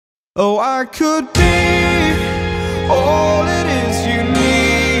Oh, I could be all it is you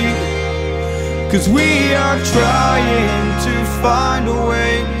need, 'cause we are trying to find a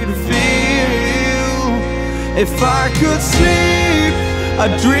way to feel. If I could sleep,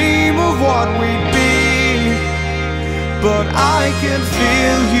 I'd dream of what we'd be, but I can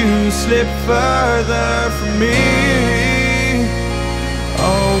feel you slip further from me.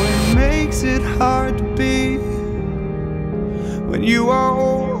 Oh, it makes it hard to be when you are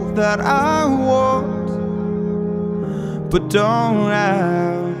all that I want but don't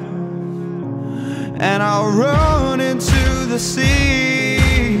have. And I'll run into the sea,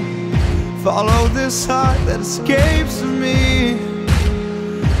 follow this heart that escapes me.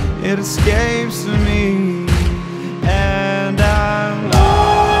 It escapes me, and I'm lost.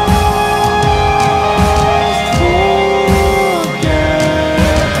 Forget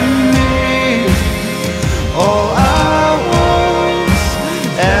me, all I was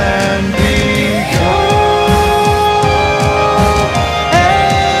and become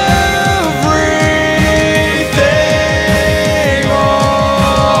everything. All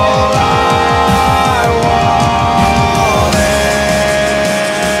I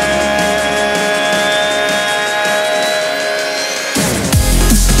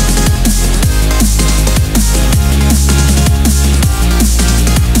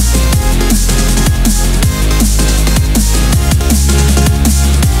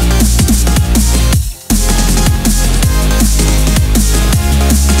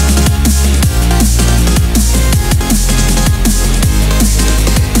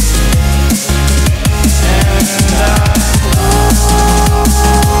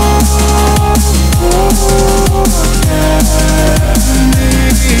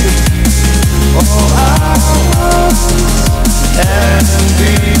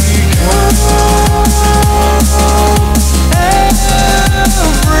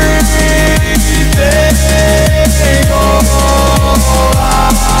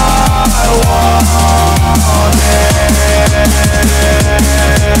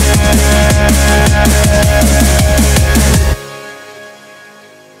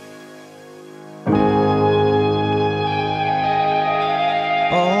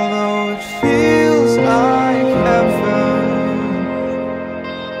although it feels like heaven,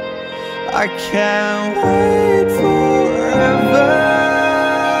 I can't wait forever.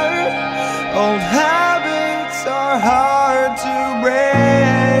 Old habits are hard to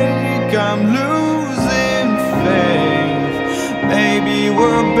break. I'm losing faith. Maybe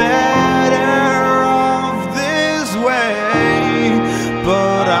we're better off this way,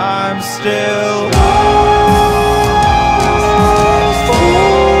 but I'm still